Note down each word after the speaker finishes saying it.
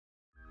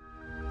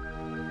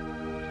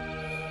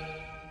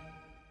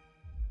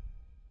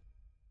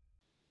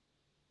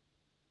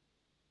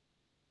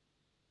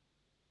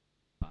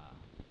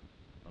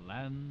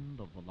land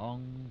of the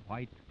long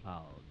white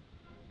clouds.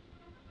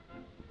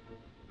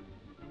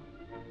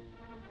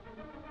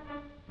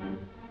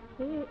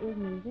 Here is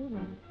New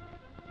Zealand.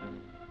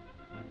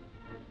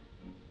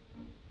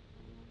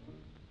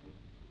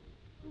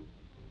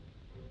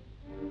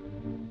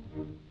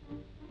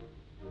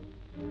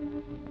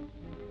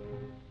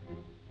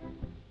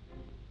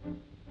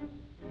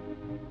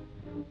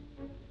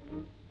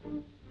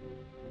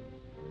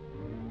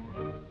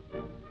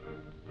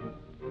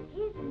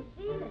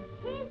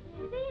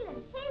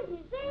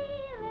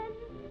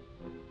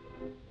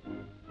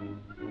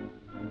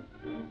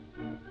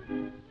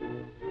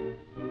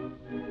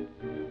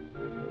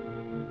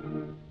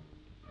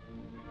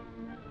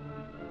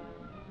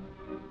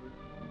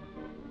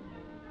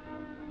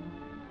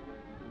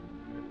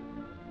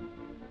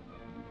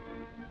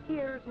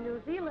 Here's New Zealand. Here's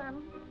New Zealand. Here's New Zealand. Here's New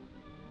Zealand.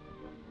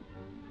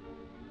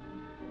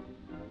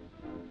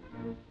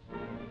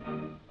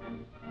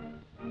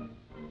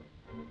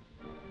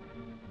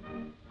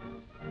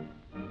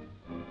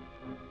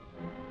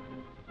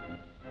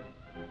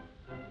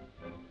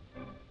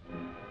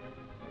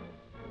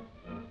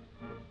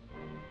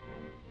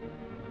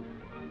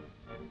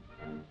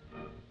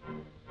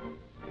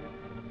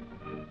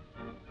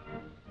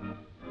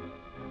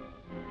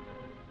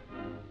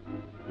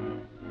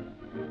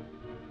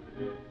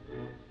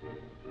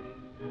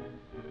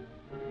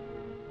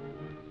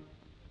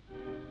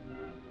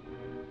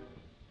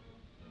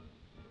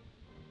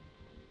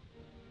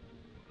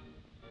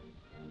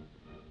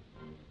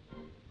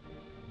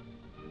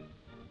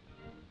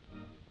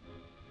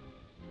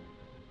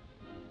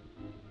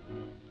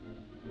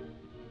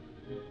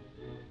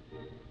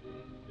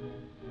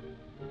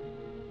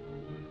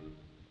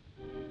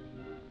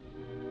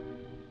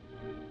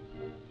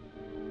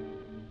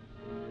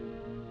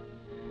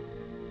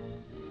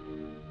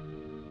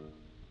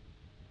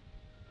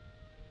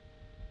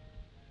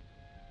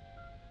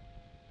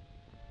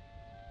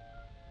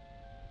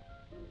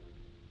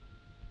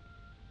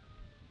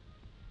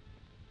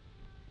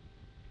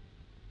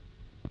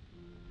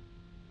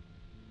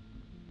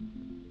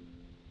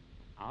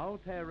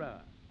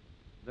 Aotearoa,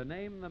 the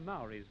name the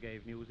Maoris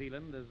gave New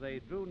Zealand as they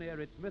drew near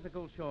its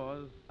mythical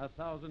shores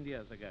 1,000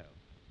 years ago.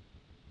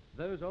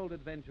 Those old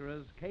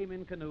adventurers came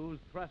in canoes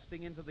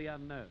thrusting into the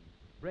unknown,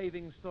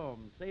 braving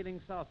storms,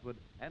 sailing southward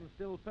and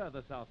still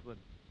further southward,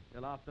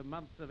 till after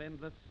months of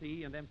endless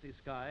sea and empty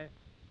sky,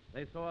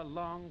 they saw a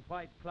long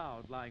white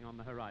cloud lying on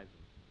the horizon.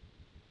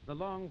 The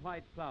long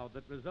white cloud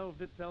that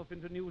resolved itself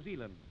into New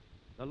Zealand,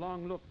 the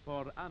long looked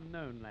for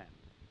unknown land.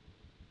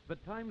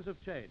 But times have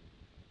changed,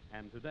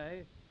 and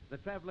today the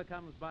traveller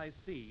comes by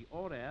sea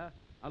or air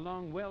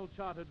along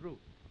well-charted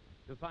routes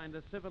to find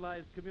a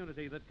civilized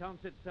community that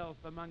counts itself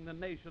among the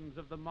nations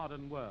of the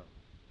modern world.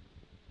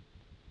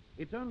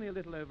 It's only a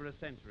little over a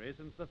century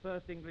since the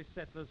first English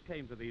settlers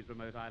came to these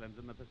remote islands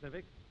in the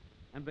Pacific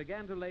and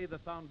began to lay the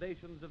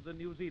foundations of the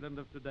New Zealand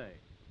of today.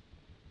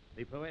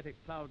 The poetic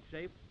cloud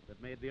shape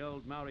that made the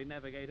old Maori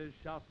navigators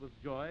shout with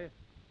joy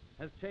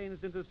has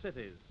changed into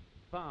cities,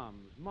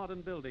 farms,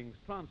 modern buildings,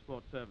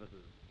 transport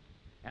services,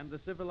 and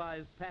the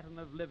civilized pattern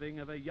of living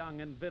of a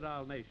young and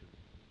virile nation.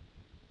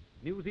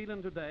 New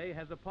Zealand today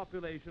has a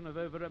population of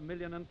over 1.75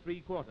 million.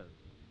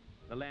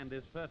 The land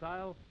is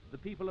fertile, the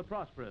people are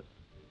prosperous,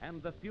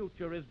 and the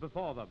future is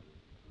before them.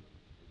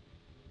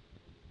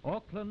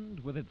 Auckland,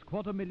 with its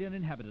 250,000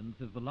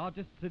 inhabitants, is the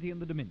largest city in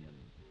the Dominion,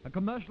 a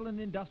commercial and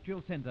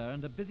industrial centre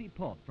and a busy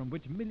port from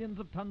which millions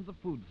of tons of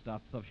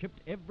foodstuffs are shipped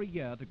every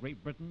year to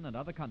Great Britain and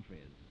other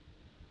countries.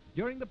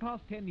 During the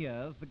past 10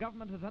 years, the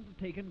government has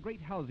undertaken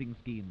great housing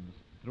schemes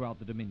throughout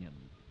the Dominion.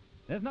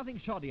 There's nothing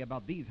shoddy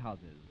about these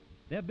houses.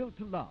 They're built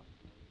to last,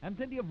 and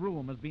plenty of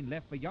room has been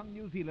left for young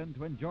New Zealand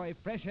to enjoy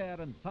fresh air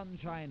and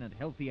sunshine and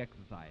healthy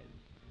exercise.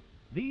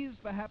 These,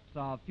 perhaps,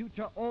 are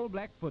future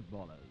all-black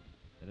footballers.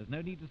 There is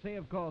no need to say,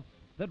 of course,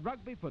 that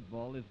rugby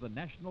football is the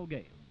national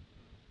game.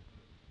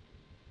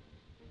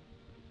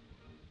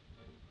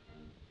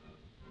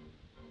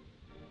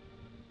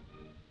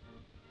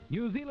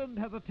 New Zealand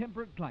has a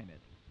temperate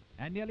climate,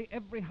 and nearly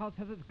every house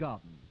has its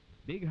garden.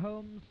 Big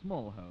home,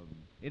 small home.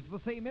 It's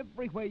the same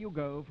everywhere you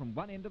go, from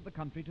one end of the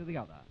country to the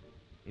other.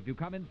 If you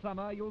come in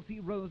summer, you'll see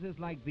roses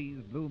like these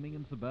blooming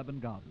in suburban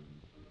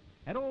gardens.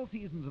 At all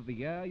seasons of the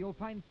year, you'll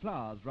find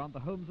flowers round the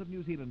homes of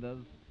New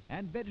Zealanders,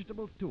 and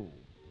vegetables too,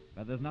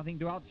 but there's nothing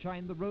to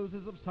outshine the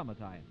roses of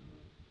summertime.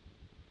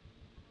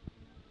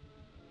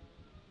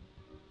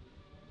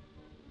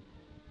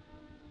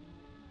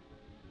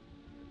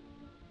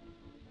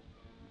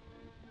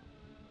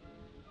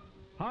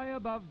 High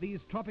above these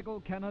tropical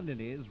canna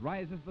lilies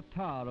rises the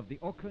tower of the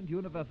Auckland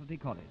University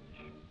College.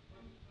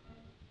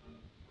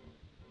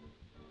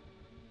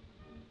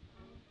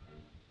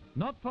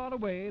 Not far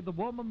away, the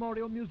War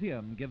Memorial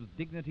Museum gives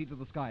dignity to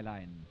the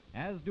skyline,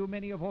 as do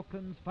many of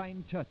Auckland's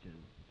fine churches.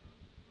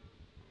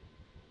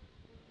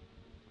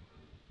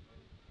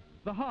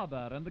 The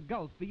harbour and the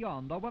gulf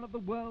beyond are one of the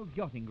world's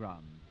yachting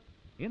grounds.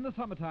 In the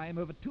summertime,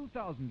 over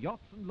 2,000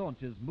 yachts and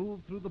launches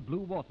move through the blue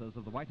waters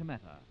of the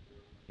Waitemata.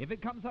 If it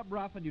comes up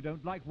rough and you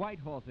don't like white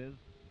horses,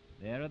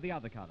 there are the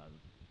other colours.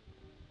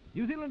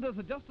 New Zealanders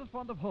are just as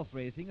fond of horse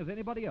racing as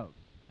anybody else,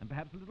 and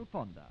perhaps a little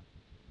fonder.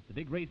 The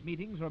big race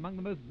meetings are among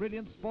the most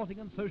brilliant sporting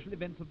and social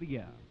events of the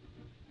year.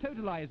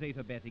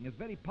 Totalisator betting is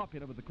very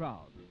popular with the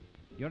crowd.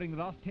 During the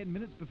last 10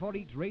 minutes before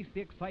each race,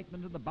 the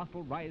excitement and the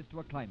bustle rise to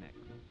a climax.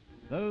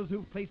 Those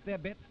who've placed their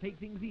bets take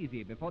things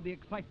easy before the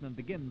excitement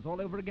begins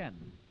all over again.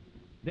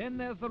 Then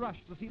there's the rush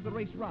to see the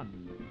race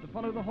run, to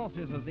follow the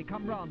horses as they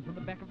come round from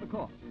the back of the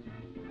course.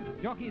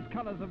 Jockeys'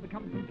 colours have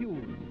become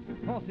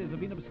confused. Horses have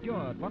been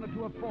obscured, one or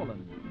two have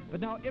fallen. But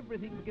now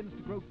everything begins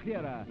to grow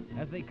clearer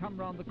as they come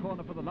round the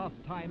corner for the last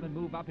time and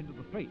move up into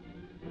the straight.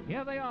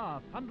 Here they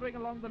are, thundering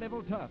along the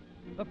level turf.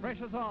 The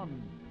pressure's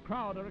on.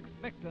 Crowd are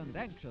expectant,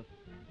 anxious.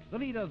 The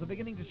leaders are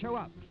beginning to show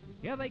up.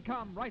 Here they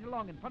come, right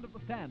along in front of the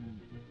stand.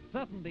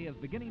 Certainty is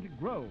beginning to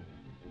grow.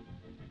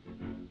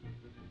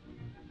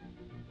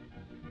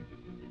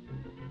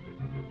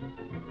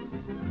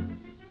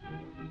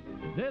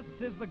 This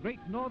is the Great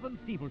Northern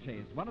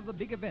Steeplechase, one of the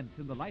big events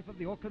in the life of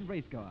the Auckland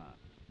racegoer.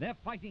 They're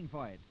fighting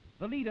for it.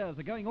 The leaders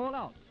are going all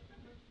out.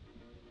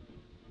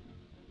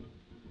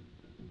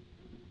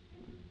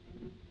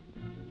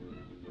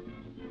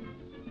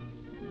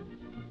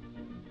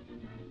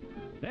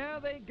 There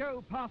they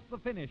go past the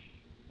finish.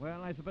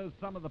 Well, I suppose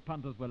some of the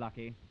punters were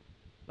lucky.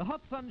 The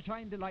hot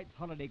sunshine delights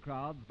holiday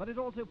crowds, but it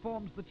also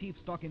forms the chief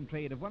stock in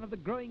trade of one of the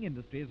growing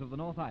industries of the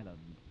North Island.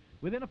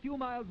 Within a few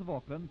miles of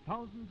Auckland,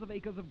 thousands of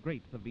acres of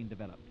grapes have been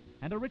developed,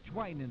 and a rich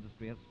wine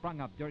industry has sprung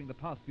up during the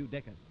past few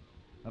decades.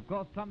 Of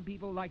course, some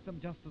people like them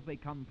just as they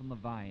come from the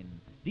vine,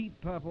 deep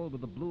purple with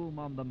the bloom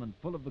on them and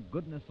full of the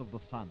goodness of the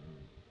sun.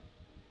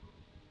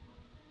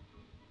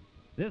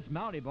 This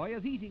Maori boy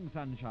is eating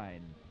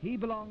sunshine. He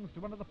belongs to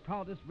one of the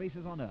proudest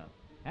races on earth,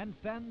 and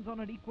stands on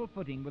an equal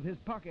footing with his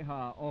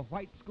Pākehā or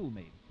white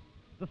schoolmates.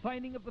 The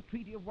signing of the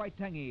Treaty of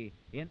Waitangi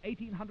in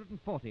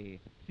 1840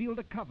 sealed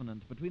a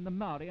covenant between the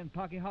Maori and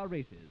Pākehā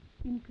races.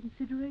 In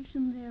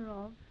consideration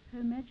thereof,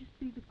 Her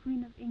Majesty the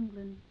Queen of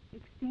England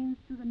extends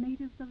to the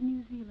natives of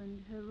New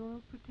Zealand her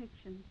royal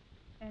protection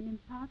and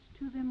imparts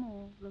to them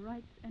all the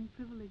rights and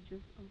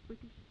privileges of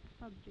British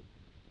subjects.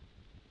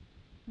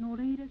 Nō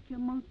reira kia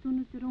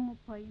mautunu te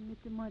rongopai me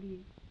te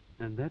marie.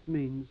 And that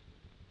means,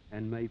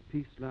 and may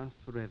peace last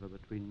forever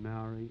between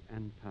Maori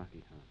and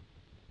Pākehā.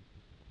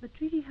 The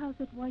Treaty House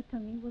at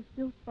Waitangi was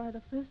built by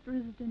the first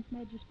resident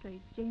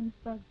magistrate, James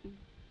Busby,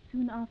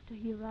 soon after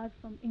he arrived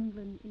from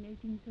England in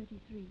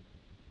 1833.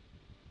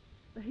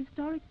 The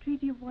historic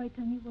Treaty of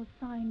Waitangi was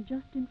signed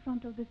just in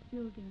front of this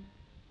building.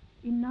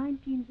 In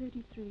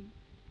 1933,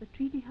 the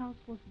Treaty House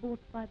was bought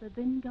by the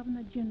then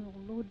Governor-General,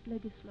 Lord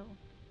Bledisloe,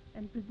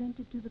 and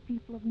presented to the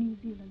people of New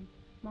Zealand,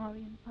 Maori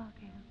and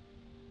Pākehā.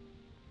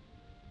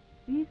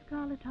 These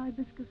scarlet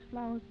hibiscus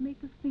flowers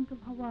make us think of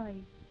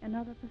Hawaii and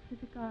other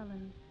Pacific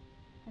islands,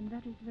 and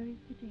that is very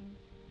fitting,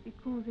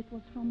 because it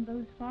was from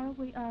those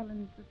faraway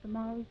islands that the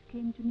Maoris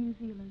came to New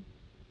Zealand.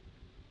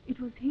 It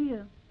was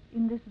here,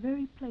 in this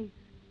very place,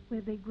 where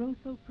they grow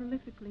so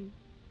prolifically,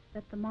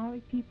 that the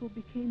Maori people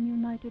became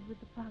united with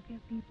the Pākehā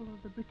people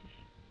of the British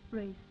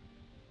race.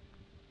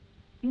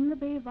 In the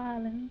Bay of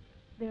Islands,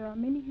 there are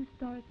many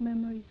historic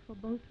memories for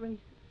both races.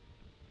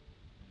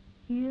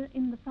 Here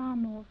in the far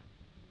north,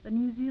 the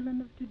New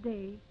Zealand of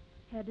today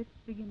had its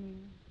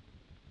beginning.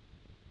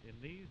 In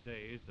these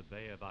days, the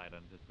Bay of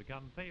Islands has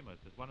become famous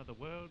as one of the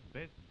world's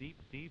best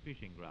deep-sea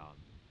fishing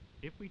grounds.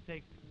 If we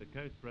take the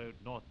coast road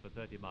north for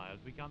 30 miles,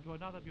 we come to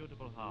another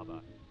beautiful harbour,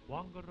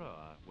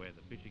 Whangaroa, where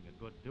the fishing is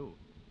good too.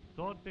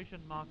 Swordfish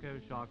and mako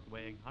sharks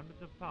weighing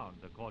hundreds of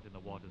pounds are caught in the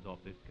waters off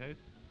this coast,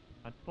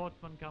 and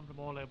sportsmen come from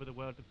all over the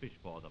world to fish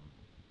for them.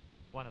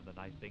 One of the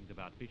nice things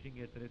about fishing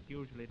is that it's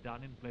usually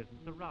done in pleasant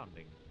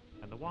surroundings,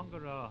 and the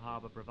Whangaroa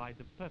harbour provides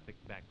a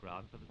perfect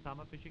background for the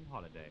summer fishing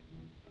holiday.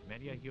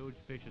 Many a huge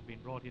fish has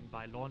been brought in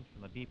by launch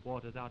from the deep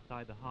waters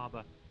outside the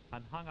harbour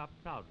and hung up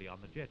proudly on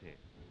the jetty.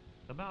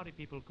 The Maori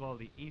people call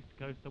the east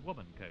coast the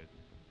woman coast,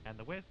 and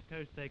the west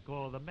coast they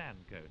call the man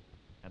coast,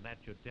 and that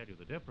should tell you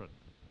the difference.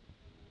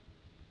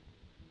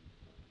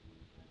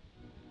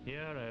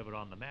 Here, over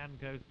on the man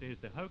coast, is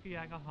the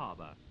Hokianga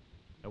harbour.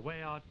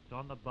 Away out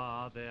on the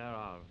bar there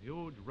are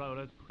huge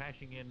rollers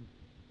crashing in,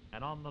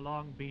 and on the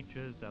long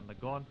beaches and the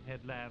gaunt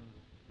headlands,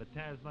 the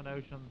Tasman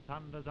Ocean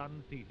thunders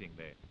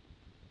unceasingly.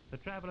 The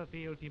traveller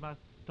feels he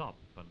must stop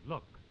and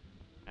look,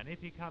 and if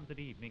he comes at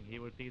evening he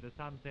will see the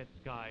sunset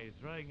sky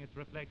throwing its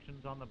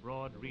reflections on the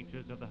broad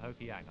reaches of the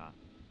Hokianga,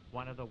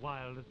 one of the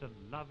wildest and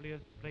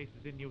loveliest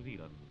places in New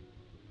Zealand.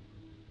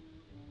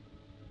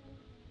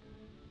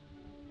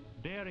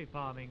 Dairy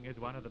farming is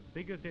one of the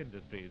biggest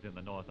industries in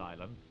the North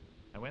Island,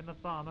 and when the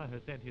farmer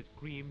has sent his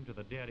cream to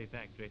the dairy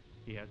factory,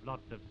 he has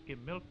lots of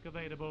skim milk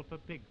available for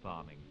pig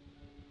farming.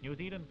 New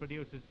Zealand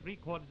produces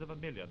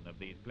 750,000 of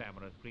these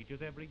glamorous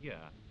creatures every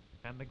year,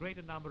 and the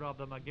greater number of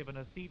them are given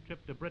a sea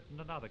trip to Britain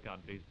and other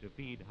countries to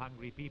feed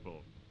hungry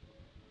people.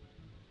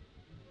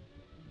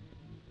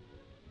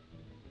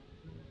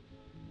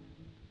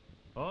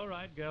 All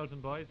right, girls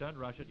and boys, don't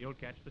rush it. You'll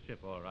catch the ship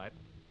all right.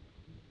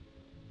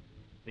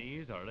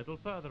 These are a little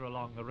further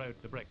along the road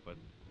to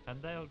breakfast,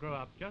 and they'll grow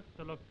up just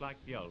to look like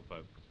the old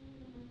folks.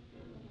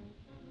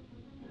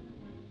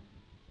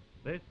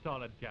 This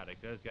solid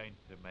character is going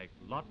to make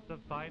lots of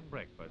fine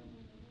breakfasts.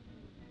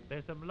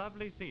 There's some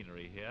lovely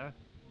scenery here,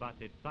 but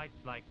it's sights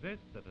like this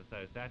that are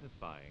so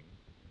satisfying.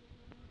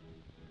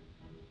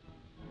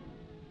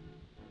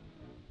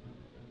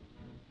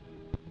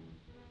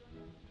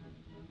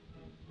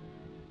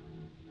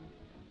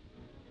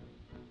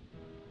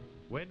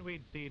 When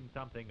we'd seen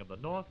something of the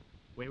north,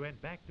 we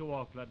went back to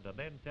Auckland and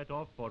then set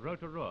off for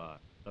Rotorua,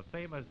 the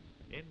famous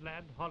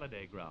inland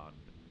holiday ground.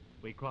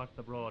 We crossed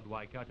the broad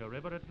Waikato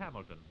River at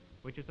Hamilton,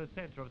 which is the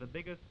centre of the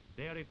biggest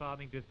dairy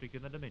farming district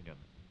in the Dominion,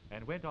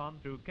 and went on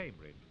through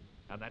Cambridge.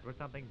 And that was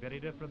something very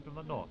different from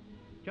the north.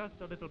 Just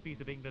a little piece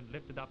of England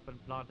lifted up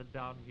and planted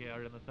down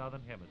here in the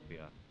southern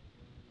hemisphere.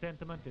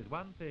 Sentiment is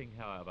one thing,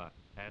 however,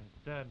 and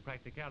stern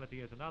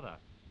practicality is another.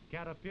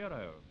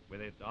 Carapiro,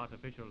 with its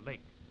artificial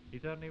lake,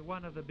 is only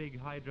one of the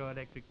big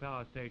hydroelectric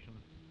power stations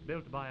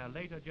built by a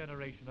later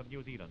generation of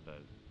New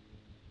Zealanders.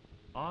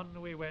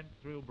 On we went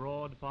through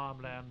broad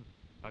farmlands,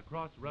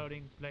 across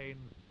rolling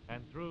plains,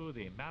 and through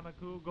the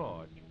Mamaku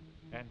Gorge,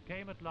 and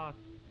came at last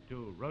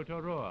to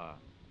Rotorua.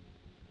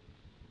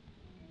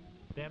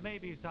 There may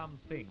be some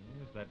things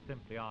that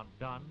simply aren't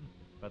done,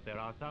 but there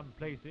are some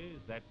places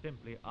that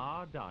simply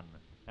are done,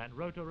 and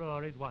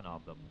Rotorua is one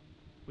of them.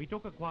 We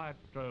took a quiet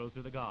stroll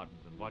through the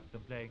gardens and watched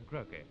them playing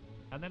croquet,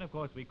 and then of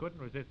course we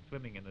couldn't resist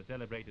swimming in the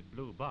celebrated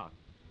blue bath,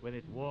 with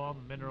its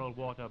warm mineral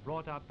water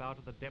brought up out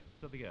of the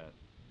depths of the earth.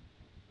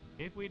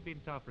 If we'd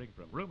been suffering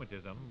from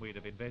rheumatism, we'd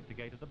have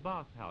investigated the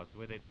bathhouse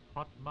with its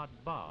hot mud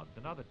baths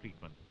and other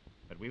treatments,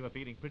 but we were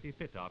feeling pretty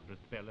fit after a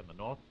spell in the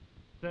north,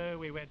 so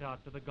we went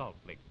out to the golf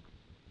links.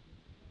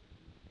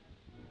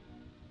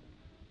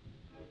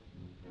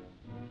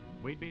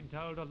 We'd been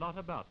told a lot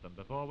about them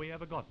before we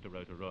ever got to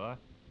Rotorua.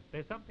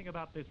 There's something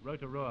about this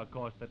Rotorua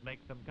course that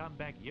makes them come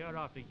back year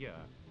after year,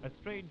 a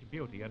strange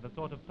beauty and a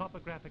sort of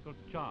topographical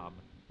charm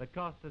that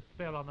casts a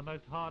spell on the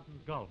most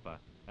hardened golfer,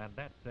 and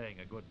that's saying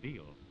a good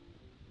deal.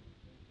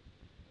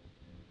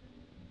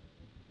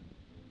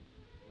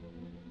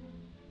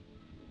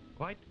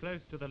 Quite close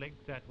to the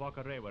links at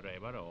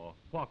Wakarewarewa, or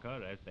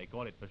Waka as they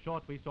call it for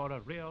short, we saw a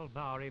real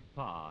Maori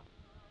pa.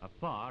 A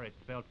pa, it's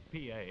spelled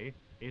P-A,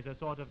 is a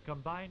sort of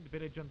combined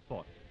village and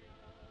fort.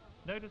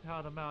 Notice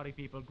how the Maori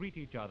people greet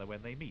each other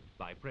when they meet,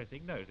 by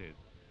pressing noses.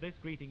 This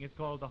greeting is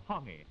called the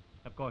hongi.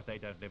 Of course they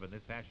don't live in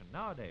this fashion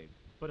nowadays,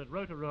 but at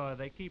Rotorua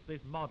they keep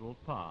this model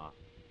pa.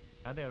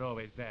 And they're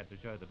always glad to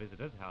show the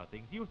visitors how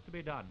things used to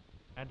be done,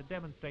 and to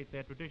demonstrate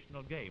their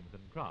traditional games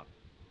and crafts.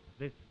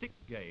 This stick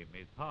game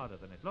is harder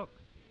than it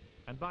looks.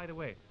 And by the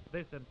way,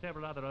 this and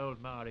several other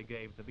old Maori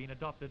games have been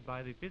adopted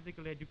by the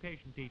physical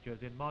education teachers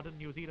in modern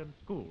New Zealand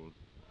schools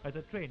as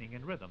a training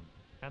in rhythm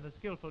and the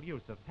skillful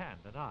use of hand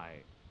and eye.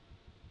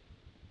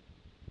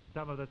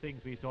 Some of the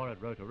things we saw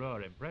at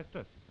Rotorua impressed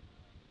us.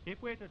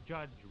 If we're to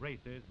judge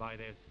races by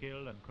their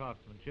skill and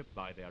craftsmanship,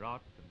 by their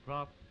arts and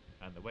crafts,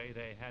 and the way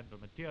they handle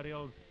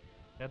materials,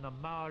 then the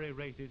Maori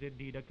race is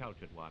indeed a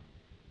cultured one.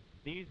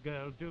 These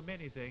girls do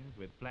many things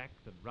with flax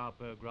and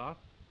raupo grass,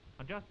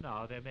 and just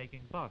now they're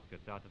making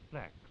baskets out of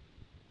flax.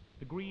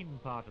 The green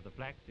part of the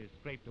flax is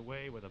scraped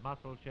away with a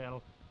mussel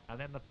shell, and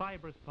then the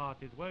fibrous part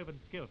is woven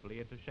skillfully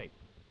into shape.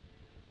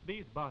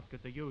 These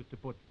baskets are used to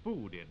put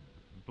food in,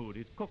 and food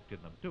is cooked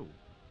in them too.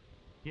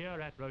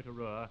 Here at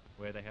Rotorua,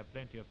 where they have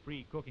plenty of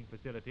free cooking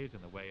facilities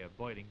in the way of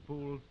boiling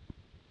pools,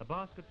 the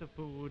baskets of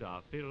food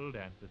are filled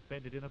and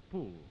suspended in a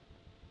pool.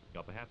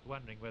 You're perhaps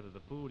wondering whether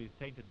the food is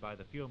tainted by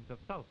the fumes of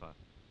sulphur.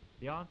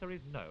 The answer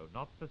is no,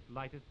 not the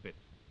slightest bit.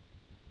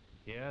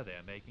 Here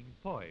they're making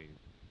pois.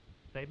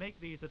 They make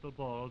these little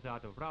balls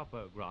out of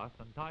raupo grass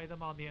and tie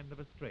them on the end of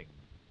a string,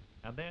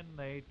 and then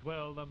they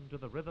twirl them to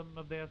the rhythm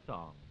of their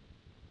song.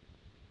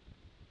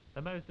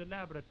 The most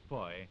elaborate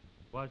poi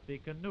was the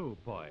canoe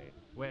poi,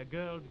 where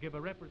girls give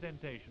a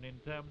representation in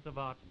terms of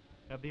art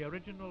of the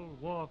original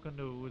war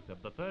canoes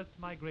of the first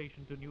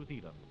migration to New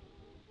Zealand.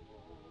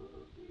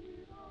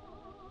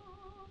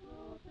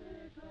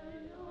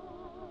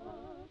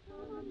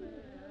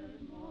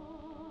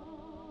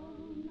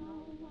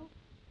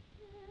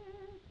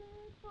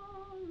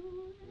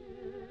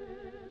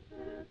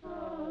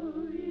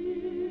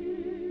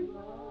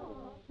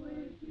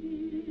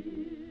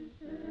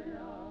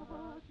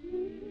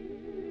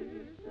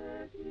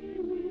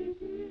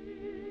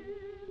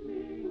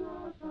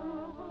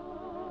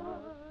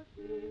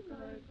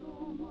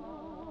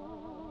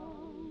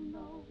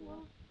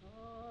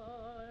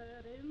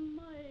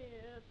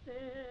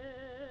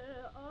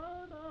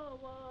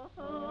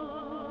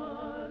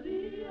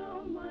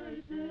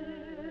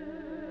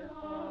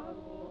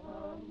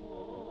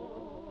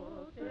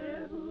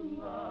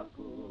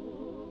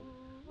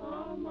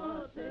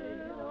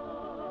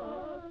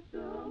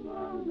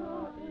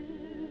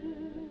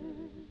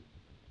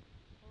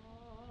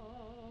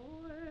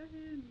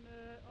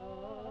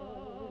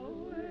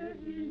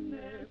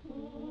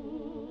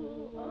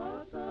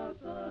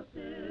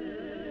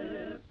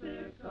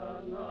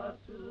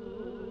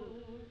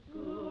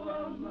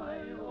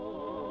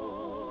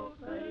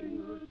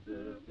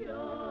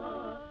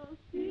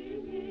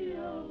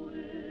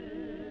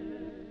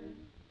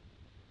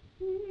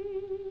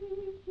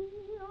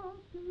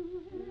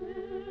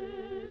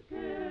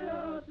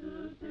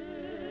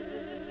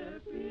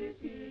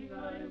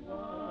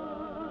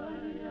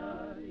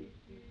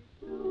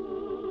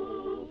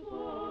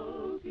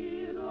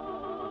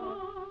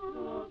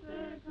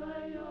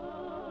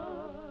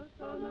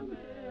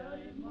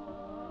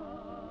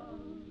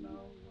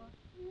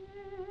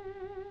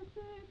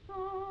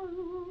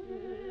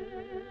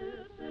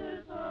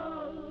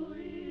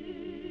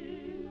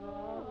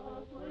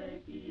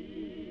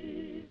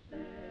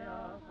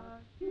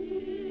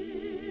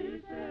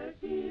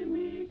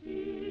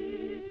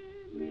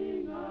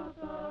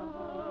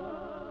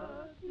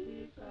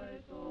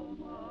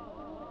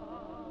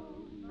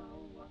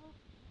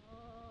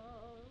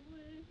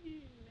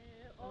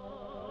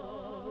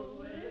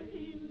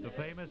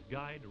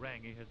 blind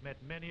Rangi has met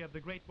many of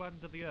the great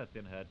ones of the earth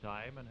in her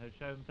time and has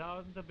shown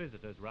thousands of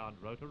visitors round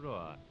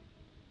Rotorua.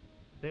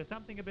 There's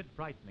something a bit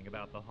frightening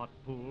about the hot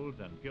pools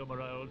and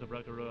fumaroles of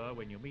Rotorua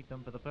when you meet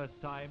them for the first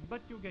time,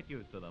 but you'll get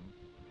used to them.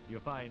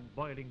 You'll find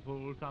boiling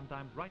pools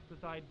sometimes right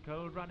beside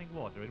cold running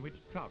water in which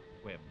trout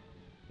swim.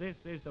 This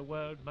is the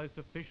world's most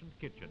efficient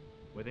kitchen,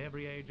 with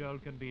every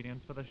age-old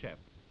convenience for the chef.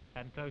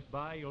 And close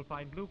by you'll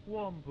find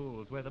lukewarm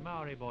pools where the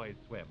Maori boys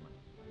swim.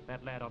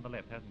 That lad on the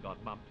left hasn't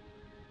got mumps.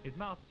 His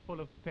mouth's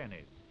full of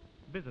pennies.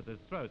 Visitors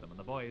throw them and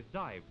the boys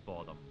dive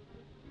for them.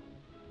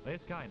 This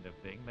kind of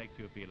thing makes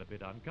you feel a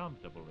bit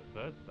uncomfortable at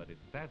first, but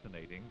it's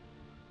fascinating.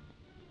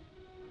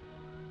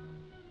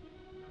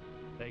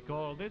 They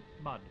call this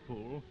mud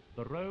pool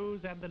the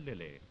Rose and the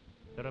Lily.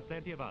 There are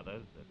plenty of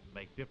others that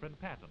make different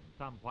patterns,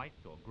 some white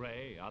or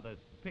grey, others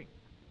pink.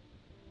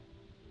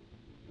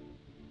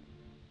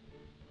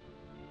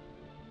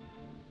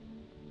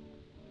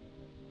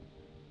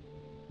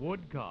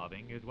 Wood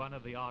carving is one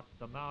of the arts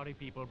the Maori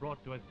people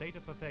brought to a state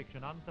of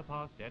perfection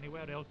unsurpassed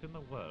anywhere else in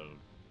the world.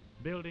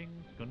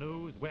 Buildings,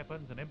 canoes,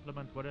 weapons and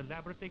implements were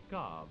elaborately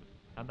carved,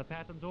 and the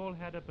patterns all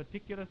had a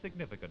particular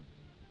significance.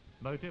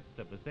 Motifs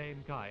of the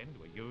same kind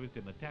were used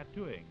in the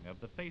tattooing of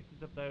the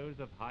faces of those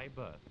of high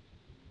birth.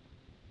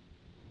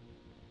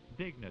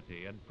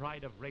 Dignity and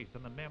pride of race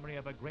and the memory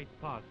of a great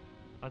past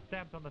are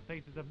stamped on the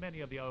faces of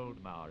many of the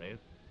old Maoris.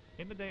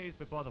 In the days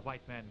before the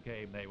white man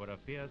came, they were a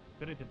fierce,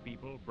 spirited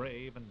people,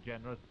 brave and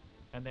generous,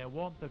 and their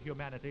warmth of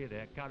humanity,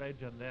 their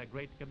courage and their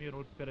great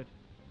communal spirit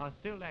are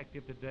still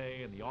active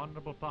today in the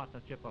honourable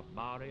partnership of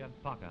Maori and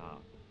Pākehā.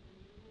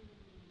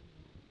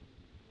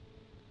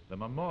 The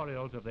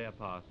memorials of their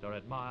past are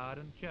admired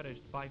and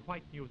cherished by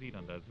white New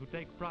Zealanders who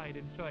take pride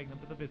in showing them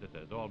to the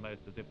visitors,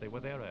 almost as if they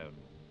were their own.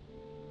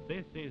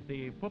 This is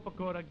the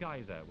Pupakura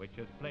geyser, which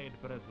has played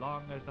for as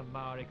long as the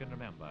Maori can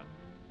remember.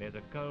 There's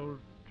a cold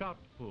trout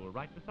pool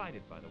right beside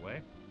it, by the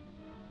way.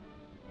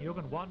 You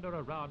can wander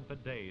around for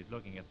days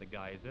looking at the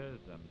geysers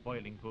and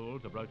boiling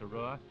pools of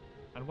Rotorua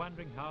and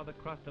wondering how the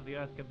crust of the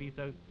earth can be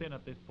so thin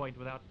at this point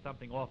without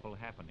something awful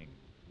happening.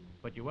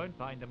 But you won't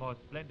find a more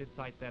splendid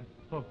sight than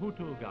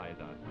Pohutu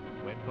geyser.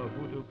 When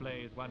Pohutu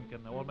plays, one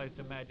can almost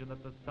imagine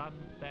that the sun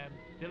stands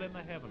still in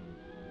the heavens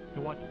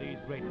to watch these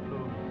great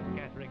plumes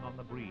scattering on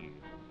the breeze.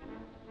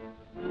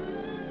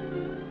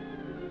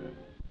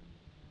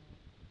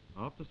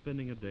 After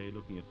spending a day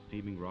looking at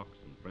steaming rocks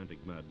and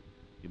frantic mud,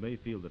 you may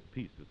feel that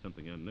peace is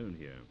something unknown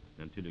here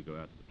until you go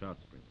out to the trout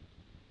springs.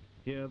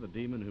 Here, the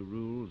demon who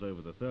rules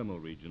over the thermal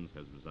regions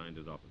has resigned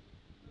his office.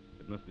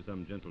 It must be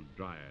some gentle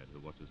dryad who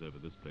watches over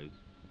this place,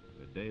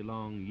 where day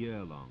long,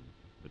 year long,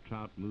 the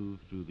trout move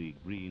through the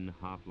green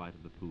half-light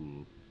of the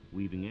pool,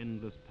 weaving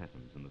endless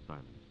patterns in the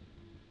silence.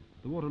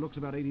 The water looks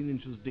about 18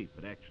 inches deep,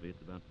 but actually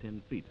it's about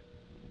 10 feet.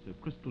 It's so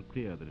crystal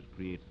clear that it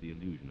creates the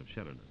illusion of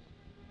shallowness.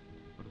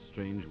 What a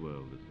strange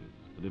world this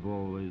is, to live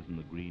always in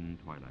the green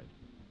twilight.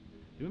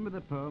 You remember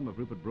that poem of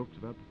Rupert Brooke's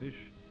about the fish?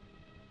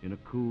 In a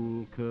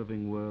cool,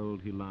 curving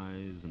world he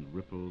lies and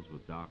ripples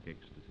with dark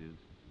ecstasies.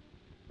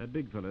 That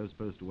big fellow's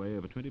supposed to weigh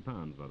over 20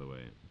 pounds, by the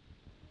way.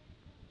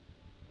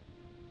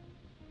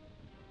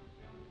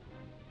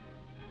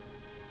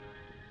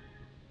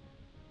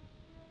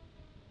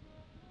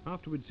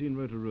 After we'd seen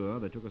Rotorua,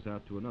 they took us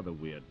out to another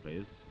weird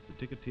place,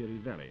 the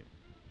Tikateri Valley.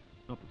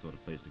 Not the sort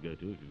of place to go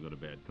to if you've got a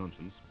bad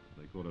conscience.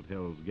 They call it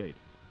Hell's Gate.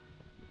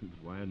 But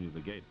why only the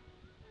gate?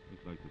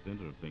 Looks like the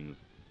centre of things.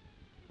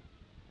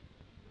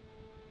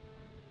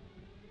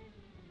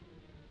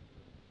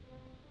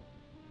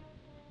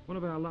 One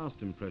of our last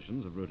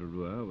impressions of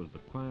Rotorua was the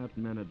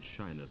quiet-mannered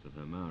shyness of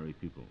her Maori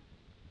people.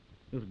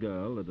 This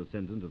girl, a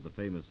descendant of the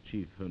famous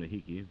chief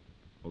Honahiki,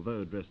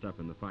 although dressed up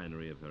in the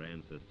finery of her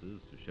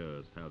ancestors to show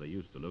us how they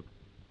used to look,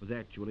 was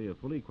actually a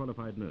fully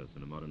qualified nurse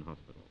in a modern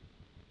hospital.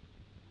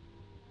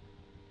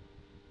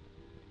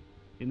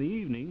 In the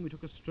evening, we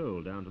took a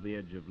stroll down to the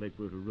edge of Lake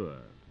Rotorua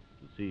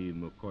to see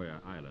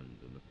Mokoia Island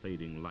in the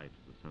fading light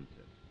of the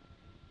sunset.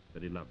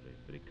 Very lovely,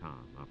 very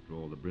calm, after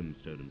all the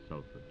brimstone and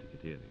sulphur of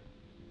Tikateri.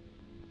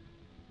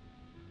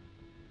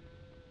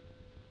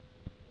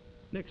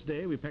 Next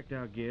day, we packed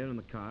our gear in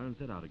the car and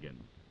set out again.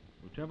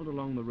 We travelled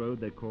along the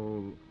road they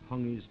call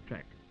Hongi's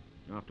Track,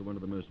 after one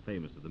of the most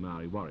famous of the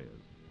Maori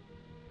warriors.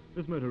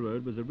 This motor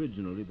road was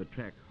originally the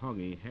track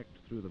Hongi hacked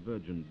through the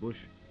virgin bush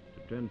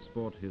to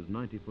transport his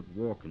 90-foot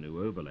war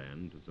canoe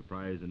overland to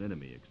surprise an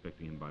enemy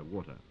expecting him by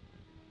water.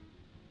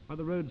 By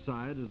the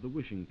roadside is the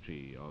wishing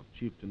tree of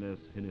Chieftainess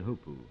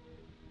Hinehopu,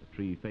 a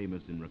tree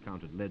famous in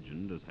recounted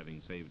legend as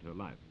having saved her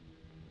life.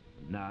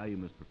 And now you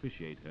must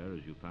propitiate her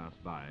as you pass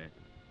by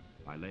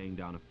laying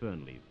down a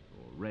fern leaf,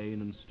 or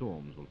rain and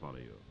storms will follow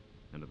you,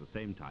 and at the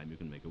same time you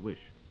can make a wish.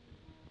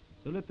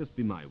 So let this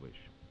be my wish,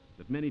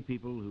 that many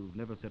people who've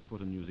never set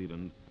foot in New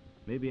Zealand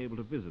may be able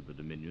to visit the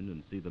Dominion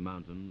and see the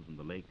mountains and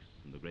the lakes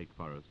and the great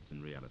forests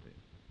in reality.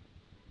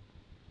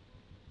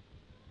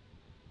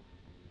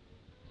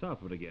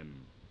 Southward again,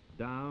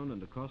 down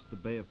and across the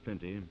Bay of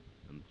Plenty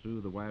and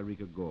through the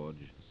Wairika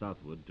Gorge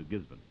southward to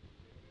Gisborne.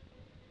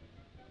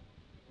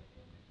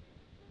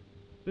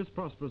 This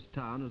prosperous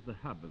town is the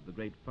hub of the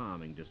great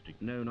farming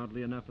district, known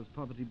oddly enough as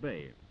Poverty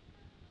Bay.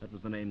 That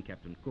was the name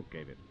Captain Cook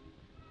gave it.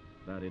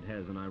 But it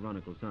has an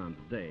ironical sound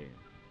today.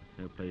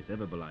 No place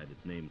ever belied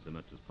its name so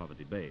much as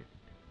Poverty Bay.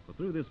 For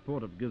through this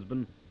port of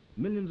Gisborne,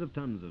 millions of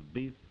tons of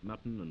beef,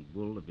 mutton and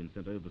wool have been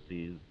sent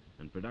overseas,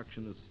 and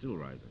production is still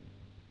rising.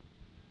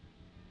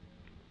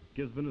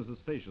 Gisborne is a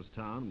spacious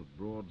town with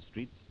broad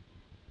streets,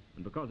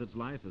 and because its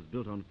life is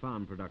built on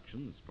farm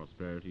production, its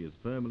prosperity is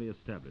firmly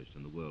established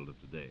in the world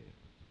of today.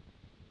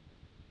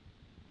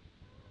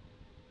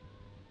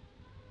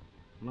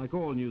 Like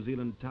all New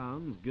Zealand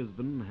towns,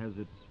 Gisborne has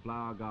its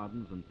flower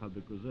gardens and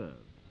public reserves.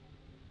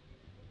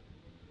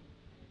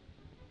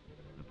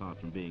 Apart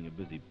from being a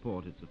busy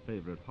port, it's a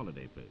favourite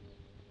holiday place.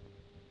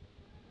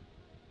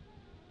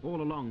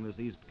 All along this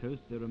east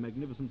coast there are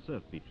magnificent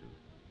surf beaches,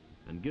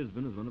 and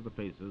Gisborne is one of the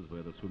places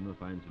where the swimmer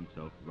finds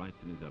himself right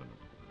in his element.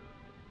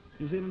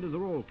 New Zealanders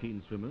are all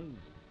keen swimmers,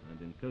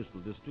 and in coastal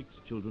districts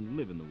children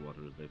live in the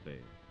water, as they say.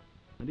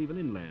 And even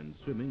inland,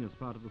 swimming is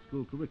part of the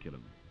school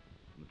curriculum.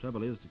 And the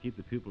trouble is to keep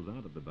the pupils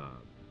out of the baths.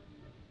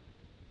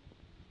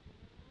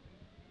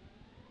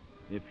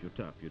 If you're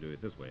tough, you do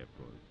it this way, of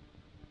course.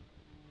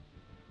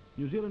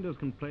 New Zealanders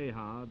can play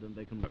hard and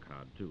they can work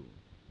hard too.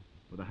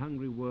 With a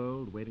hungry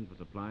world waiting for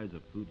supplies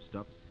of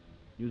foodstuffs,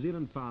 New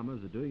Zealand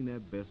farmers are doing their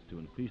best to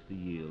increase the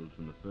yield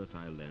from the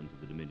fertile lands of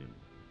the Dominion.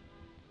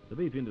 The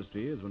beef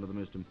industry is one of the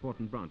most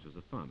important branches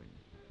of farming.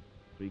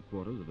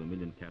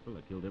 750,000 cattle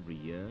are killed every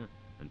year,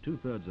 and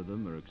 2/3 of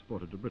them are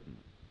exported to Britain.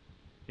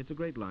 It's a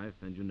great life,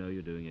 and you know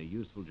you're doing a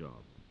useful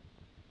job.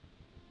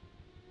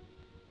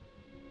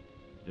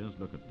 Just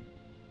look at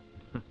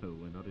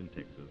them. We're not in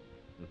Texas.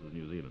 This is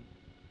New Zealand.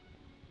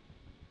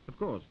 Of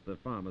course, the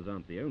farmers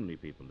aren't the only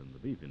people in the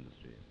beef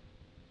industry.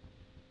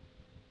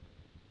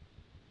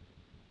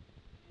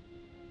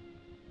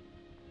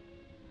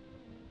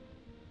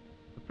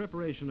 The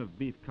preparation of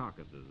beef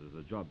carcasses is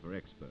a job for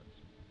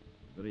experts.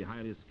 A very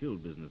highly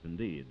skilled business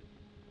indeed.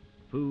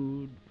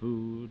 Food,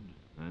 food,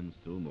 and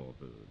still more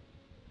food.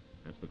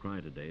 That's the cry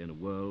today in a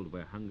world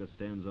where hunger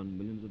stands on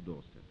millions of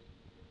doorsteps.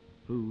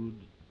 Food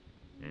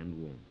and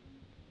warmth.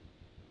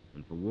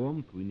 And for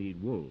warmth we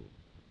need wool.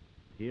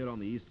 Here on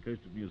the east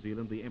coast of New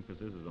Zealand the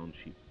emphasis is on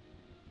sheep.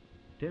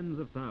 Tens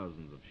of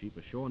thousands of sheep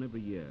are shorn every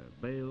year.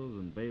 Bales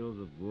and bales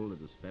of wool are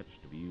dispatched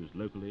to be used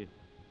locally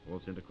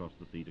or sent across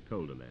the sea to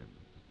colder lands.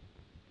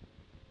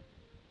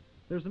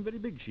 There are some very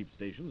big sheep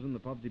stations in the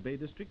Poverty Bay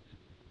district,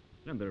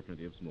 and there are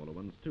plenty of smaller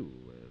ones too,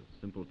 where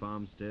simple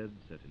farmsteads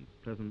set in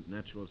pleasant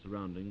natural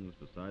surroundings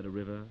beside a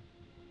river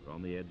or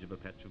on the edge of a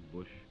patch of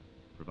bush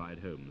provide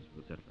homes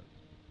for the settlers.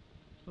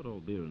 It's not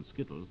all beer and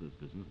skittles, this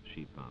business of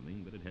sheep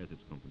farming, but it has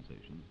its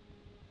compensations.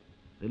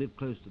 They live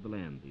close to the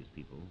land, these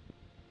people,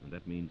 and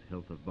that means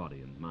health of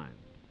body and mind.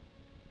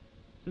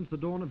 Since the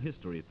dawn of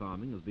history,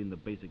 farming has been the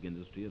basic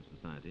industry of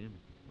society,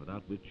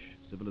 without which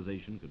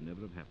civilization could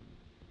never have happened,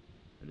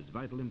 and its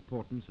vital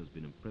importance has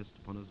been impressed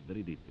upon us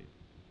very deeply.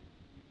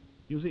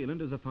 New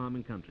Zealand is a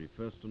farming country,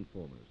 first and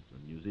foremost,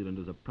 and New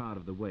Zealanders are proud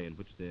of the way in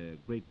which their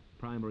great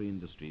primary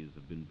industries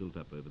have been built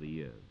up over the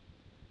years.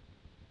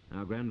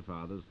 Our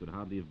grandfathers could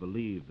hardly have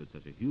believed that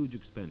such a huge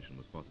expansion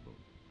was possible.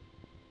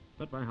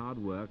 But by hard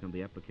work and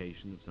the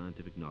application of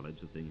scientific knowledge,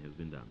 the thing has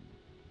been done.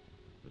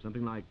 There's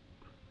something like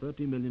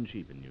 30 million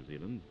sheep in New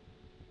Zealand,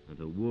 and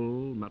the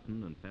wool,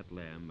 mutton and fat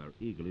lamb are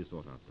eagerly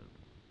sought after.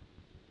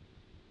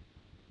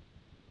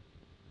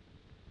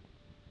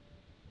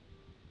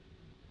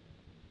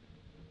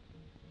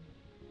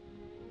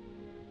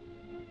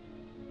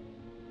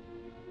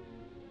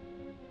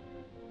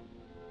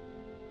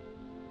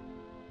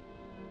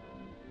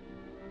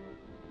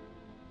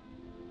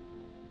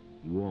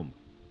 Warmth.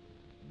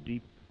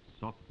 Deep,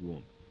 soft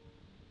warmth.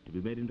 To be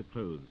made into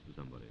clothes for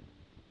somebody.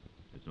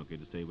 It's not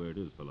going to stay where it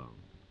is for long.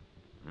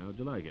 How'd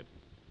you like it?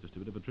 Just a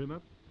bit of a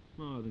trim-up?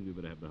 Oh, I think we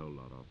better have the whole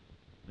lot off.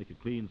 Make a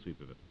clean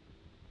sweep of it.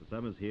 The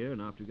summer's here,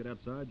 and after you get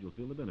outside, you'll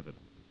feel the benefit.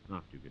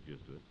 After you get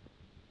used to it.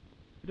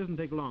 It doesn't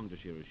take long to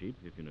shear a sheep,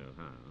 if you know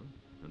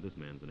how. And this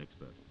man's an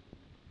expert.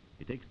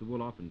 He takes the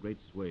wool off in great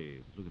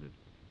swathes. Look at it.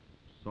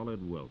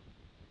 Solid wealth.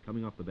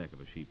 Coming off the back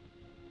of a sheep.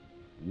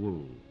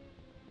 Wool.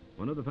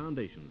 One of the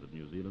foundations of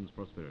New Zealand's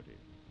prosperity.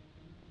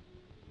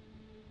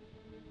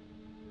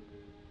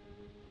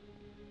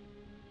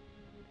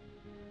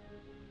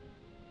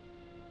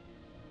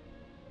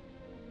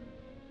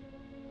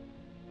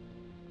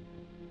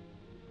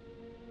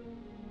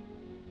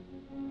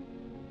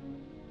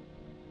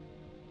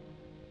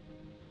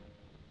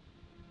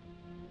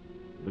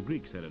 The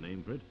Greeks had a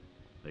name for it.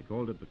 They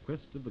called it the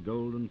quest of the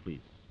golden fleece.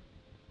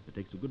 It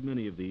takes a good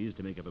many of these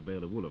to make up a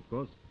bale of wool, of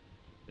course.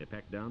 They're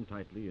packed down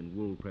tightly in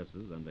wool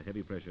presses under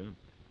heavy pressure,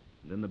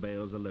 and then the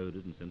bales are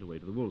loaded and sent away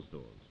to the wool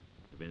stores.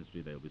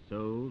 Eventually they'll be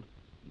sold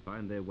and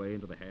find their way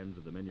into the hands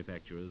of the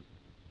manufacturers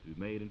to be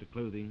made into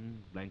clothing,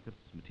 blankets,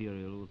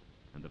 materials,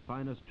 and the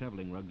finest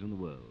traveling rugs in the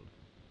world.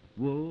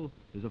 Wool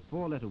is a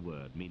 4-letter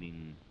word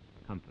meaning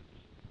comfort.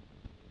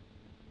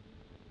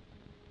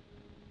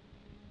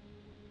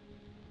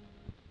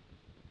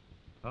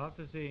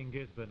 After seeing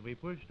Gisborne, we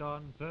pushed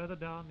on further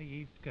down the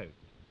east coast,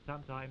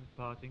 sometimes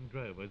passing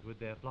drovers with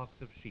their flocks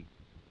of sheep,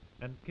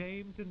 and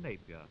came to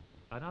Napier,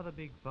 another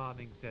big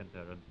farming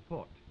centre and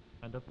port,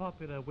 and a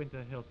popular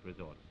winter health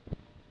resort.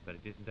 But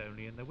it isn't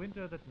only in the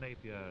winter that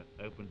Napier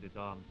opens its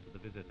arms to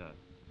the visitor.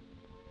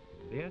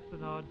 The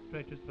Esplanade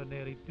stretches for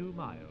nearly 2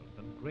 miles,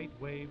 and great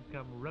waves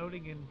come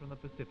rolling in from the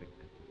Pacific.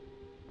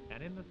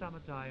 And in the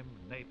summertime,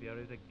 Napier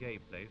is a gay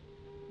place.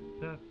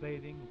 Surf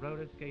bathing,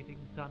 roller skating,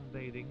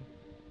 sunbathing.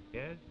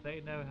 Yes,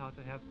 they know how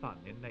to have fun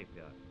in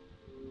Napier.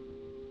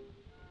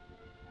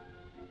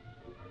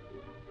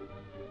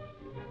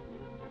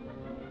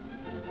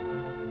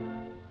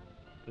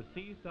 The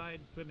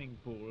seaside swimming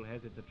pool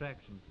has its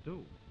attractions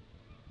too.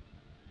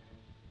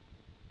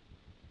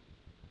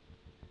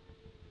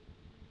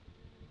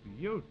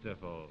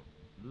 Beautiful,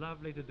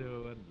 lovely to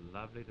do and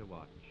lovely to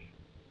watch.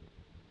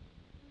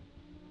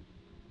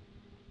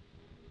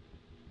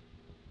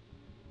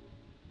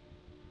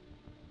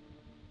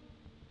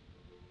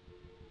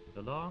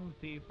 The long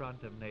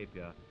seafront of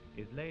Napier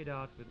is laid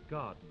out with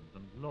gardens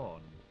and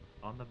lawns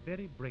on the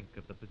very brink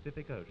of the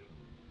Pacific Ocean.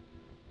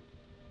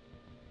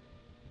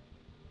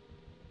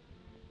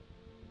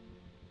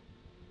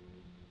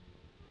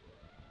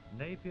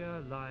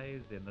 Napier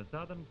lies in the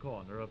southern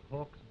corner of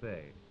Hawke's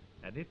Bay,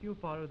 and if you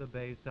follow the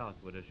bay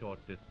southward a short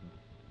distance,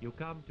 you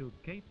come to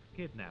Cape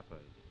Kidnappers,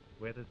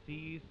 where the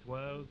sea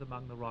swirls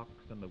among the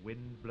rocks and the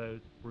wind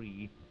blows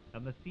free,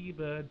 and the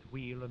seabirds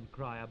wheel and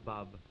cry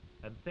above,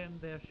 and send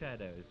their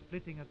shadows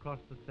flitting across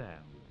the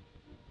sands.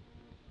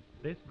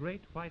 This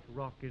great white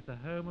rock is the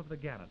home of the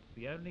gannets,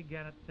 the only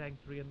gannet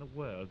sanctuary in the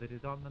world that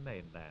is on the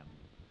mainland.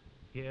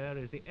 Here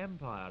is the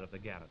empire of the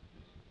gannets.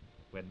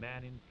 When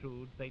man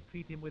intrudes, they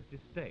treat him with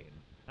disdain,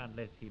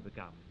 unless he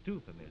becomes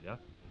too familiar,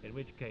 in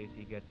which case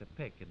he gets a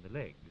peck in the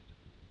legs.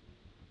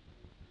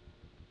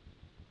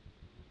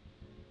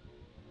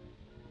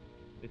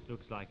 This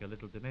looks like a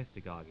little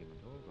domestic argument.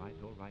 All right,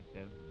 don't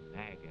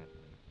nag at me.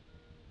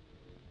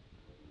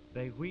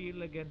 They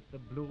wheel against the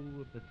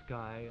blue of the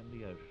sky and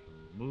the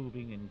ocean,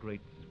 moving in great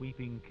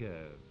sweeping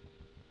curves.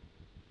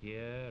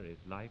 Here is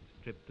life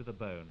stripped to the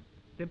bone,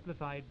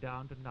 simplified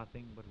down to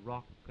nothing but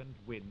rock and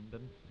wind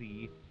and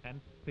sea and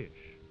fish.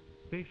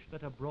 Fish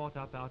that are brought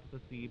up out of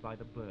the sea by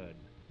the birds,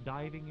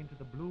 diving into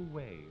the blue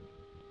waves.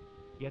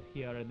 Yet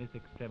here in this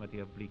extremity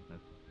of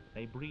bleakness,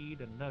 they breed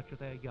and nurture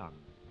their young,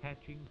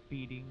 hatching,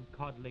 feeding,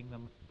 coddling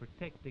them,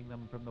 protecting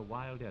them from the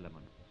wild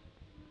elements.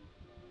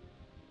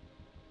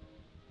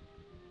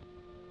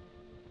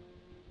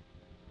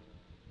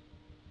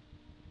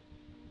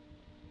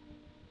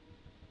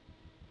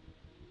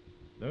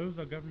 Those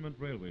are Government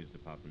Railways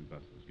Department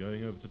buses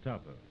going over to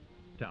Taupo.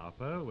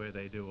 Taupo, where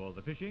they do all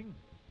the fishing?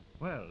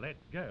 Well,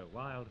 let's go.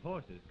 Wild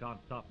horses can't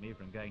stop me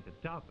from going to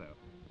Taupo.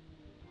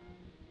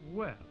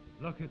 Well,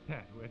 look at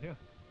that, will you?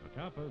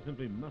 Now, Taupo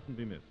simply mustn't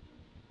be missed.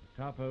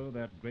 Taupo,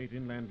 that great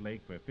inland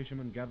lake where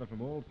fishermen gather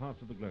from all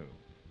parts of the globe.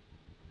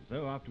 And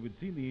so, after we'd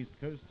seen the east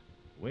coast,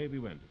 away we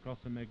went across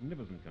some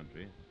magnificent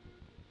country.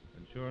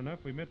 And sure enough,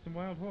 we met some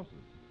wild horses.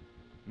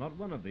 Not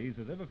one of these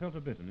has ever felt a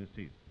bit in his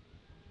teeth.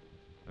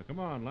 Now, come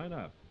on, line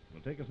up.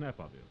 We'll take a snap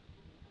of you.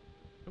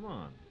 Come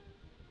on.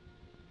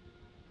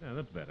 Yeah,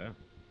 that's better.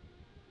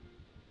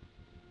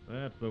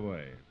 That's the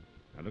way.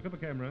 Now, look at the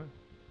camera.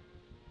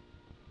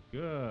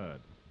 Good.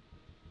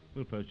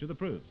 We'll post you the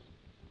proofs.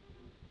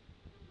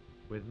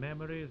 With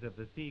memories of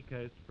the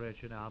seacoast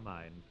fresh in our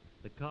minds,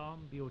 the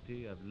calm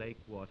beauty of lake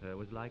water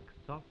was like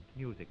soft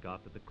music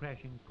after the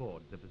crashing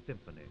chords of a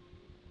symphony.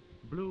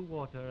 Blue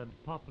water and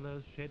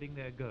poplars shedding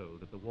their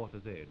gold at the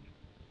water's edge.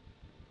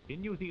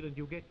 In New Zealand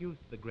you get used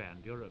to the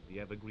grandeur of the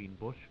evergreen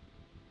bush,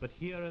 but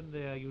here and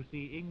there you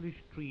see English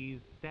trees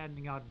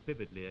standing out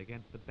vividly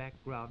against the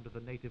background of the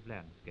native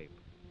landscape,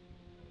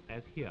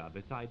 as here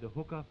beside the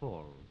Hooker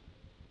Falls.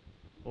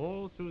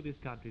 All through this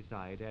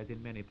countryside, as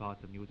in many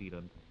parts of New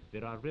Zealand,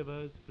 there are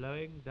rivers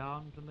flowing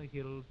down from the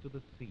hills to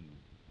the sea.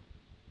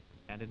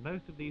 And in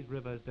most of these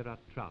rivers there are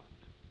trout.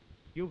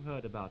 You've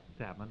heard about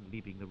salmon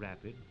leaping the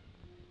rapids.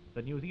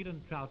 The New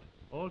Zealand trout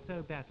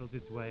also battles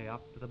its way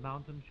up to the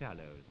mountain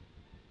shallows.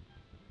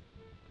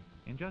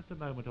 In just a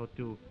moment or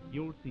two,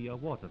 you'll see a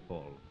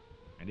waterfall,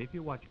 and if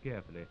you watch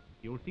carefully,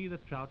 you'll see the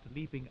trout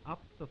leaping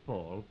up the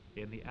fall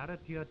in the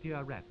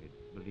Aratiatia Rapids,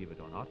 believe it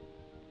or not.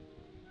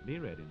 Be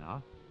ready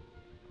now.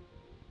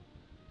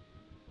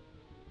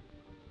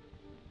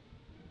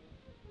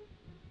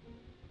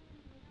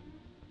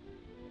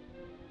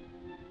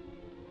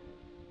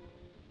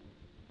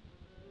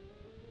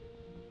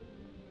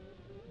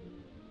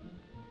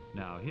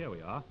 Now, here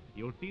we are.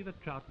 You'll see the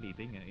trout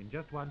leaping in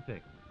just 1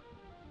 second.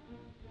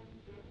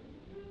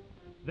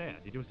 There,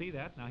 did you see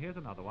that? Now here's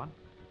another one.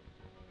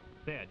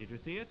 There, did you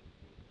see it?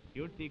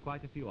 You'd see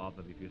quite a few of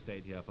them if you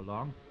stayed here for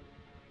long.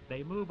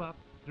 They move up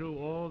through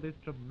all this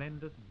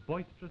tremendous,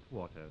 boisterous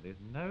water. There's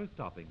no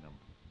stopping them.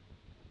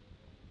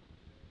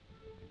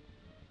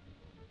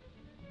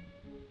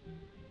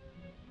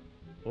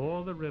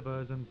 All the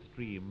rivers and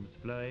streams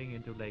flowing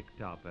into Lake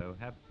Taupo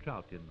have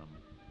trout in them.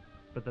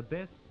 But the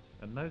best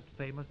and most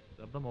famous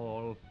of them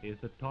all is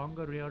the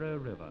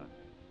Tongariro River.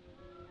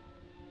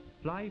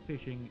 Fly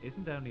fishing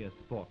isn't only a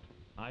sport.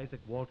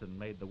 Isaac Walton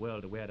made the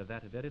world aware of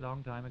that a very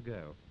long time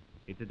ago.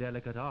 It's a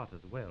delicate art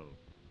as well.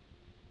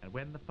 And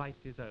when the fight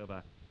is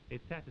over,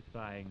 it's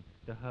satisfying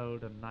to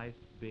hold a nice,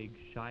 big,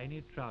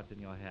 shiny trout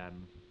in your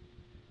hands.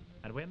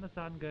 And when the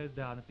sun goes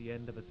down at the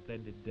end of a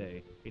splendid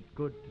day, it's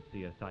good to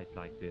see a sight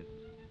like this.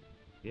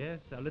 Yes,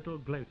 a little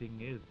gloating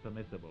is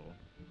permissible.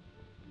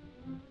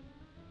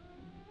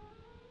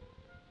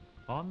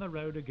 On the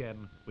road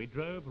again, we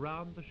drove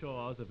round the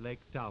shores of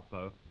Lake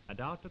Taupo and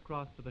out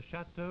across to the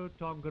Chateau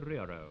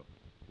Tongariro,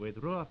 with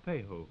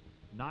Ruapehu,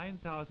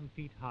 9,000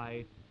 feet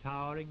high,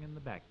 towering in the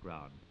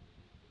background.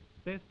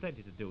 There's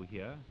plenty to do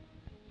here.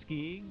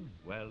 Skiing,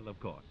 well, of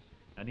course.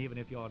 And even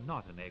if you're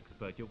not an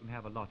expert, you can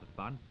have a lot of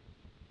fun.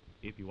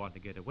 If you want to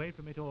get away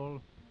from it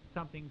all,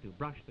 something to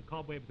brush the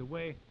cobwebs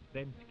away,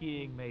 then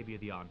skiing may be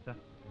the answer.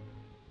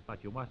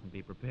 But you mustn't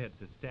be prepared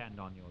to stand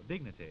on your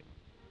dignity.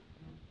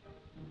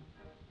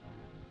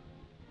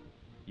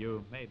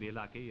 You may be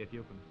lucky if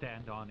you can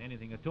stand on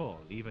anything at all,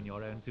 even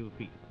your own 2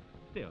 feet.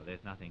 Still,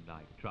 there's nothing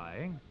like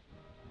trying.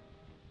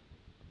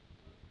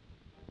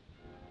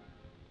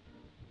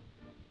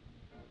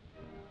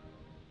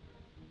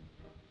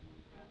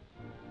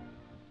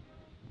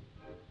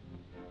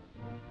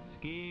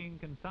 Skiing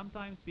can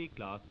sometimes be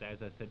classed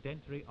as a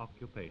sedentary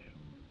occupation.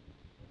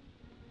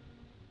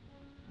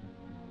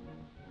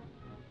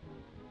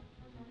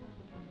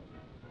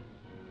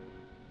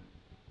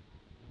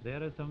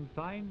 There are some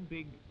fine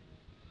big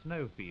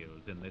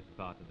snowfields in this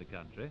part of the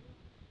country.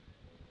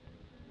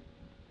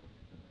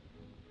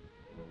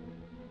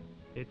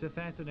 It's a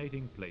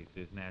fascinating place,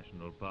 this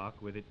national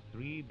park, with its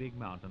 3 big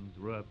mountains,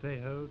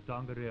 Ruapehu,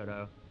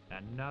 Tongariro,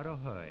 and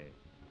Narohoi.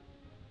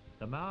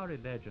 The Maori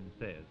legend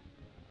says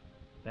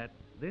that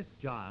this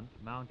giant,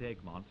 Mount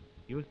Egmont,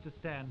 used to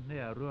stand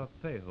near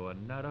Ruapehu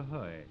and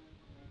Narohoi.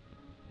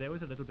 There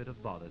was a little bit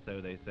of bother, so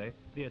they say,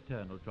 the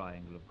eternal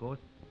triangle, of course,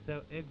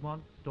 so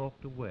Egmont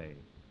stalked away.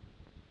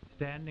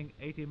 Standing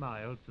 80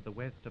 miles to the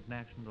west of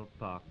National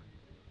Park,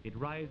 it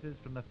rises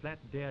from the flat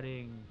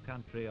dairying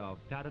country of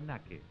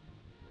Taranaki,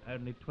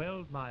 only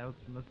 12 miles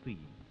from the sea.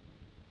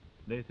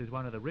 This is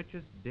one of the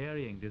richest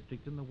dairying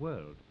districts in the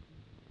world,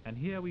 and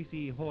here we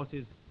see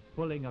horses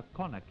pulling a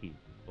konaki,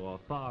 or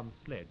farm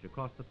sledge,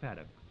 across the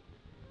paddocks.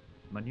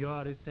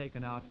 Manure is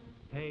taken out,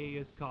 hay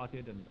is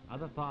carted, and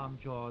other farm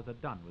chores are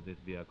done with this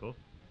vehicle.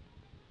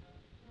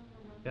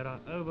 There are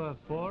over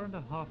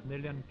 4.5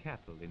 million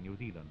cattle in New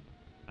Zealand,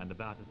 and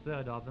about a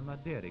third of them are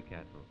dairy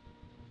cattle.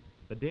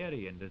 The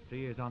dairy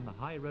industry is on the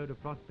high road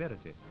of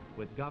prosperity,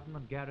 with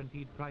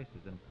government-guaranteed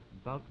prices and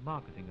bulk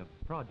marketing of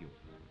produce.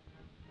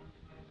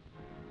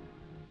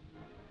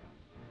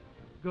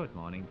 Good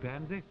morning,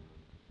 Pansy.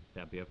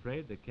 Don't be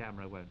afraid, the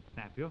camera won't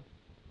snap you.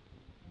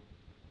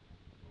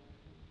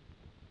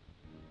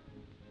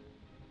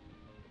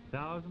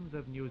 Thousands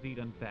of New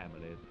Zealand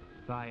families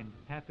find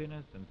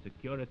happiness and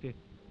security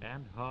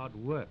and hard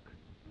work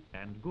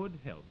and good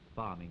health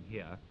farming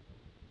here.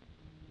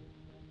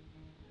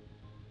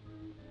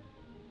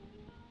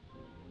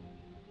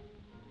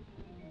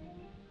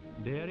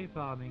 Dairy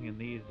farming in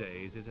these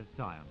days is a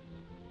science,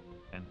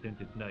 and since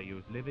it's no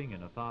use living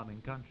in a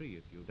farming country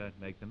if you don't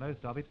make the most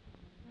of it,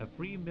 a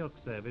free milk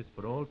service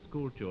for all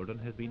school children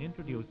has been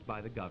introduced by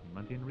the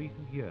government in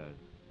recent years,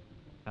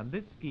 and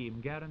this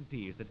scheme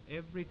guarantees that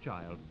every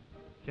child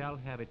shall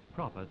have its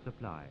proper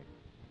supply.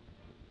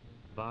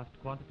 Vast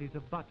quantities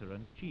of butter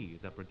and cheese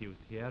are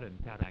produced here in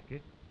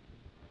Taranaki.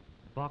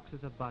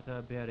 Boxes of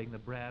butter bearing the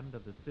brand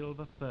of the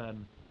silver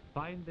fern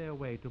find their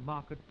way to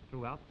markets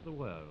throughout the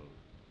world.